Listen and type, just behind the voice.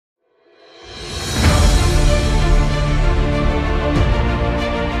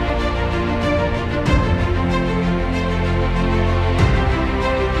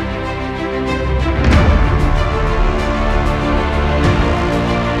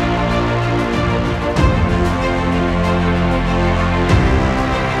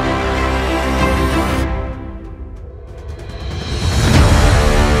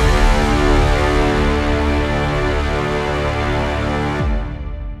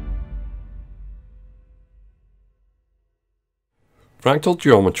Fractal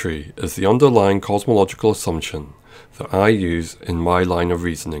geometry is the underlying cosmological assumption that I use in my line of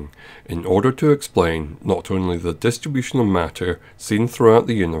reasoning in order to explain not only the distribution of matter seen throughout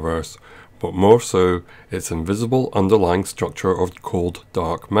the universe, but more so its invisible underlying structure of cold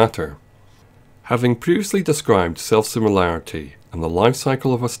dark matter. Having previously described self-similarity and the life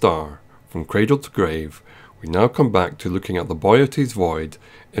cycle of a star from cradle to grave, we now come back to looking at the Boötes void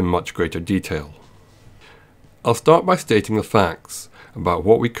in much greater detail. I'll start by stating the facts about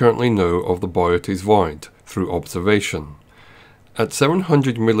what we currently know of the Boötes void through observation. At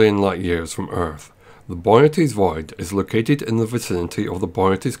 700 million light-years from Earth, the Boötes void is located in the vicinity of the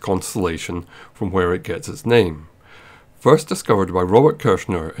Boötes constellation from where it gets its name. First discovered by Robert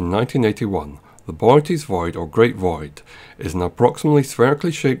Kirshner in 1981, the Boötes void, or Great Void, is an approximately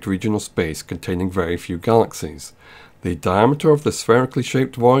spherically shaped region of space containing very few galaxies. The diameter of the spherically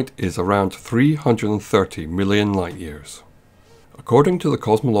shaped void is around 330 million light-years. According to the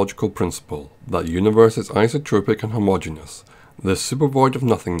cosmological principle that the universe is isotropic and homogeneous, this supervoid of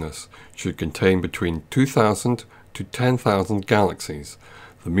nothingness should contain between 2,000 to 10,000 galaxies.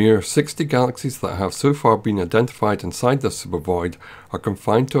 The mere 60 galaxies that have so far been identified inside this supervoid are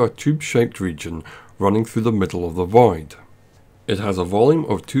confined to a tube-shaped region running through the middle of the void. It has a volume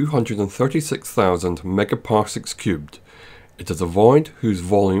of 236,000 megaparsecs cubed. It is a void whose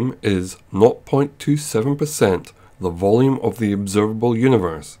volume is 0.27% the volume of the observable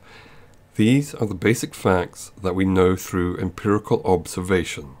universe. These are the basic facts that we know through empirical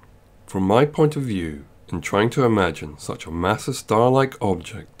observation. From my point of view, in trying to imagine such a massive star-like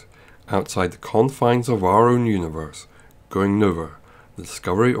object outside the confines of our own universe going nowhere, the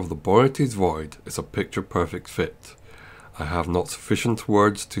discovery of the Boötes void is a picture-perfect fit. I have not sufficient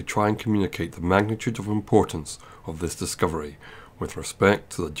words to try and communicate the magnitude of importance of this discovery with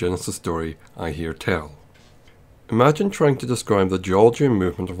respect to the Genesis story I here tell. Imagine trying to describe the geology and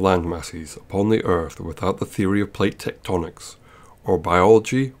movement of land masses upon the Earth without the theory of plate tectonics, or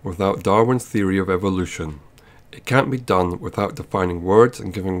biology without Darwin's theory of evolution. It can't be done without defining words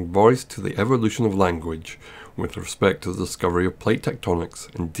and giving voice to the evolution of language with respect to the discovery of plate tectonics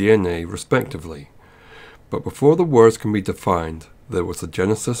and DNA respectively. But before the words can be defined, there was the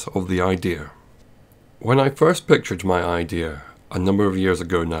genesis of the idea. When I first pictured my idea, a number of years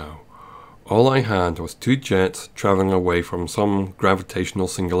ago now, all I had was two jets traveling away from some gravitational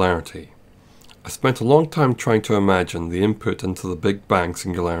singularity. I spent a long time trying to imagine the input into the Big Bang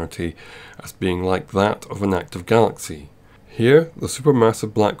singularity as being like that of an active galaxy. Here, the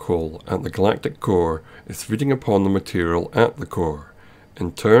supermassive black hole at the galactic core is feeding upon the material at the core.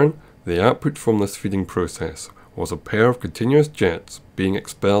 In turn, the output from this feeding process was a pair of continuous jets being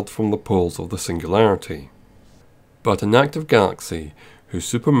expelled from the poles of the singularity. But an active galaxy whose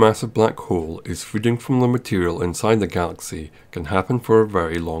supermassive black hole is feeding from the material inside the galaxy can happen for a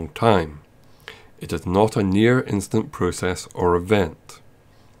very long time. It is not a near-instant process or event.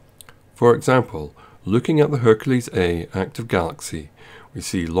 For example, looking at the Hercules A active galaxy, we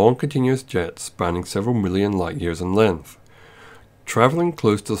see long continuous jets spanning several million light-years in length. Traveling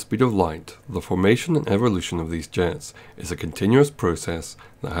close to the speed of light, the formation and evolution of these jets is a continuous process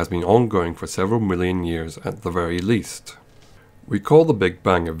that has been ongoing for several million years at the very least. We call the Big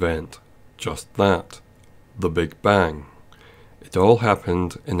Bang event just that, the Big Bang. It all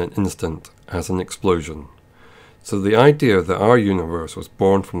happened in an instant as an explosion. So the idea that our universe was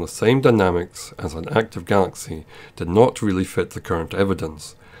born from the same dynamics as an active galaxy did not really fit the current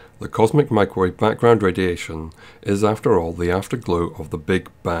evidence. The cosmic microwave background radiation is, after all, the afterglow of the Big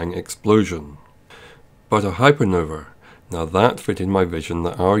Bang explosion. But a hypernova, now that fit in my vision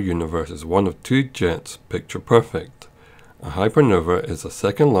that our universe is one of two jets picture perfect. A hypernova is the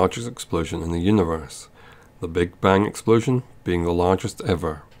second largest explosion in the universe, the Big Bang explosion being the largest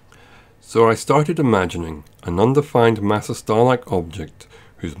ever. So I started imagining an undefined massive star-like object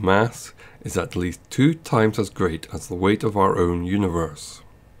whose mass is at least 2 times as great as the weight of our own universe.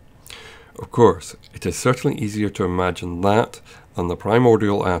 Of course, it is certainly easier to imagine that than the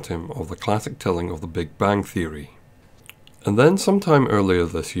primordial atom of the classic telling of the Big Bang theory. And then sometime earlier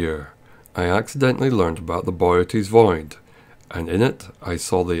this year, I accidentally learned about the Boötes void, and in it I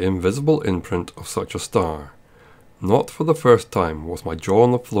saw the invisible imprint of such a star. Not for the first time was my jaw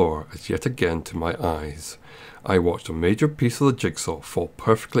on the floor as yet again to my eyes. I watched a major piece of the jigsaw fall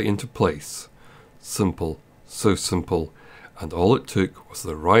perfectly into place. Simple, so simple, and all it took was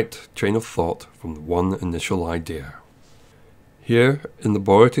the right chain of thought from the one initial idea. Here, in the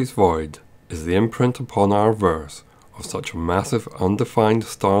Boötes void, is the imprint upon our verse of such a massive, undefined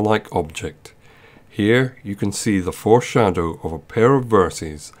star-like object. Here you can see the foreshadow of a pair of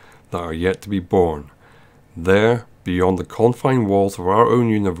verses that are yet to be born. There, beyond the confined walls of our own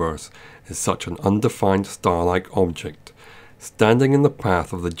universe is such an undefined star-like object, standing in the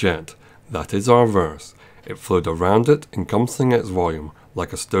path of the jet that is our verse. It flowed around it, encompassing its volume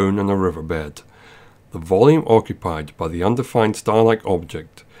like a stone in a riverbed. The volume occupied by the undefined star-like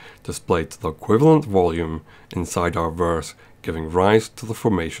object displayed the equivalent volume inside our verse, giving rise to the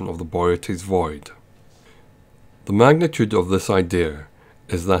formation of the Boötes void. The magnitude of this idea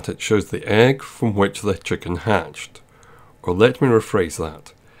is that it shows the egg from which the chicken hatched. Or let me rephrase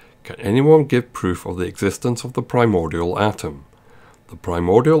that. Can anyone give proof of the existence of the primordial atom? The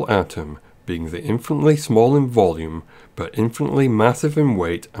primordial atom being the infinitely small in volume, but infinitely massive in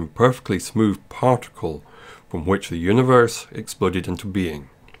weight and perfectly smooth particle from which the universe exploded into being.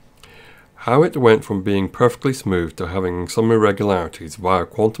 How it went from being perfectly smooth to having some irregularities via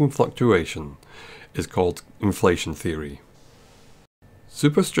quantum fluctuation is called inflation theory.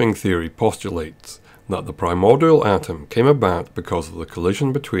 Superstring theory postulates that the primordial atom came about because of the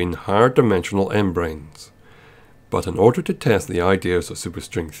collision between higher dimensional membranes. But in order to test the ideas of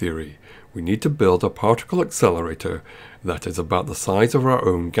superstring theory, we need to build a particle accelerator that is about the size of our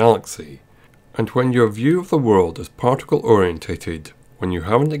own galaxy. And when your view of the world is particle orientated, when you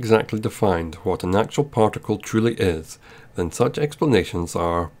haven't exactly defined what an actual particle truly is, then such explanations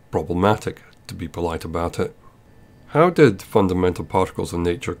are problematic, to be polite about it. How did fundamental particles of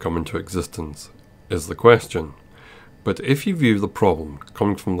nature come into existence, is the question. But if you view the problem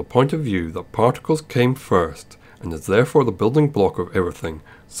coming from the point of view that particles came first, and is therefore the building block of everything,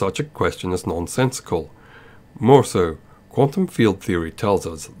 such a question is nonsensical. More so, quantum field theory tells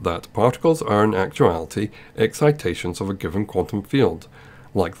us that particles are in actuality excitations of a given quantum field,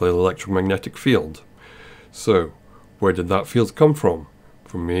 like the electromagnetic field. So, where did that field come from?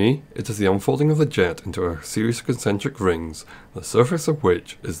 For me, it is the unfolding of the jet into a series of concentric rings, the surface of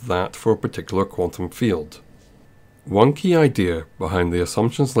which is that for a particular quantum field. One key idea behind the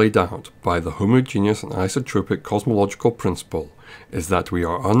assumptions laid out by the homogeneous and isotropic cosmological principle is that we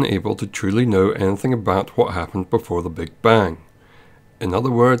are unable to truly know anything about what happened before the Big Bang. In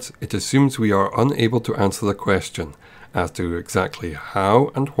other words, it assumes we are unable to answer the question as to exactly how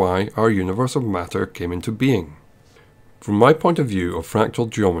and why our universe of matter came into being. From my point of view of fractal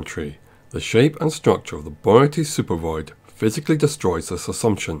geometry, the shape and structure of the Boötes supervoid physically destroys this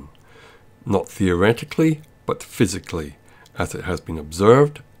assumption. Not theoretically, but physically, as it has been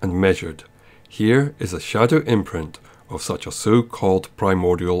observed and measured. Here is a shadow imprint of such a so-called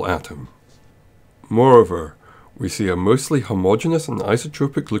primordial atom. Moreover, we see a mostly homogeneous and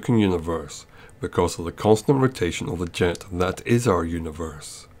isotropic looking universe because of the constant rotation of the jet that is our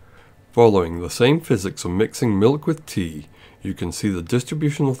universe. Following the same physics of mixing milk with tea, you can see the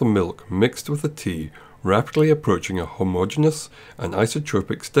distribution of the milk mixed with the tea rapidly approaching a homogeneous and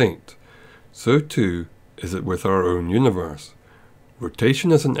isotropic state. So too is it with our own universe.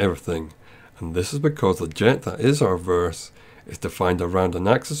 Rotation is in everything, and this is because the jet that is our verse is defined around an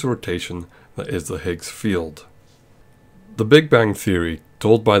axis of rotation that is the Higgs field. The Big Bang theory,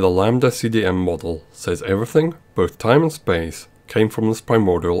 told by the lambda CDM model, says everything, both time and space, came from this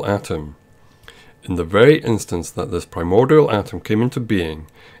primordial atom. In the very instance that this primordial atom came into being,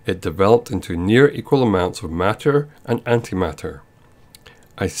 it developed into near equal amounts of matter and antimatter.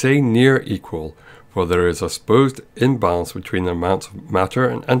 I say near equal, for there is a supposed imbalance between the amounts of matter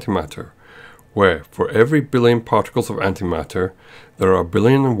and antimatter, where for every billion particles of antimatter, there are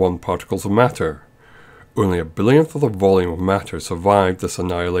 1,000,001,000,001 particles of matter. Only a billionth of the volume of matter survived this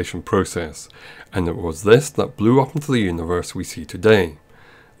annihilation process, and it was this that blew up into the universe we see today.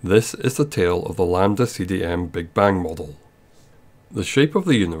 This is the tale of the lambda CDM Big Bang model. The shape of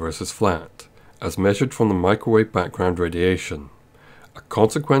the universe is flat, as measured from the microwave background radiation. A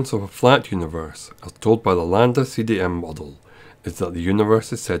consequence of a flat universe, as told by the lambda CDM model, is that the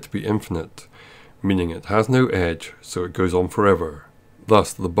universe is said to be infinite, meaning it has no edge, so it goes on forever.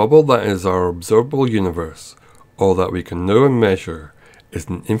 Thus, the bubble that is our observable universe, all that we can know and measure, is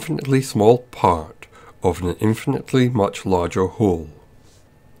an infinitely small part of an infinitely much larger whole.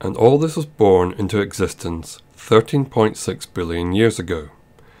 And all this was born into existence 13.6 billion years ago.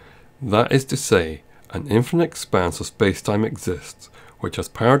 That is to say, an infinite expanse of space-time exists, which has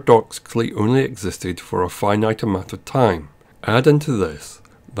paradoxically only existed for a finite amount of time. Add into this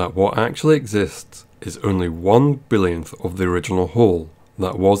that what actually exists is only 1/100000th of the original whole,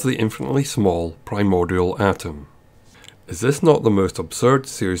 that was the infinitely small primordial atom. Is this not the most absurd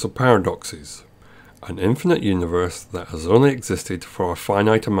series of paradoxes? An infinite universe that has only existed for a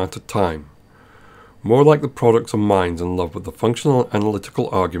finite amount of time. More like the products of minds in love with the functional analytical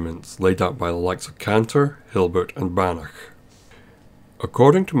arguments laid out by the likes of Cantor, Hilbert, and Banach.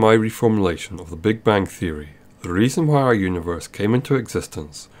 According to my reformulation of the Big Bang theory, The reason why our universe came into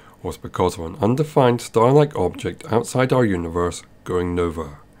existence was because of an undefined star-like object outside our universe going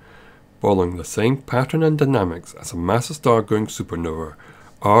nova. Following the same pattern and dynamics as a massive star going supernova,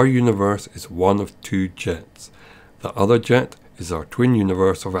 our universe is one of two jets. The other jet is our twin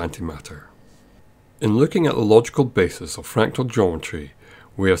universe of antimatter. In looking at the logical basis of fractal geometry,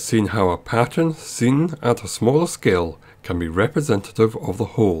 we have seen how a pattern seen at a smaller scale can be representative of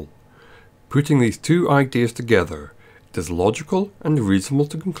the whole. Putting these two ideas together, it is logical and reasonable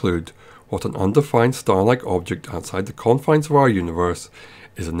to conclude what an undefined star-like object outside the confines of our universe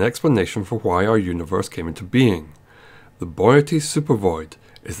is an explanation for why our universe came into being. The Boötes supervoid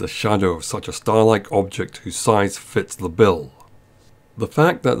is the shadow of such a star-like object whose size fits the bill. The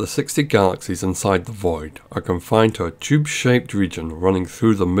fact that the 60 galaxies inside the void are confined to a tube-shaped region running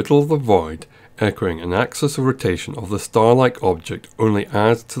through the middle of the void, echoing an axis of rotation of the star-like object, only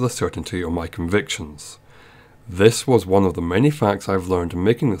adds to the certainty of my convictions. This was one of the many facts I've learned in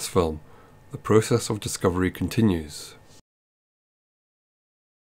making this film. The process of discovery continues.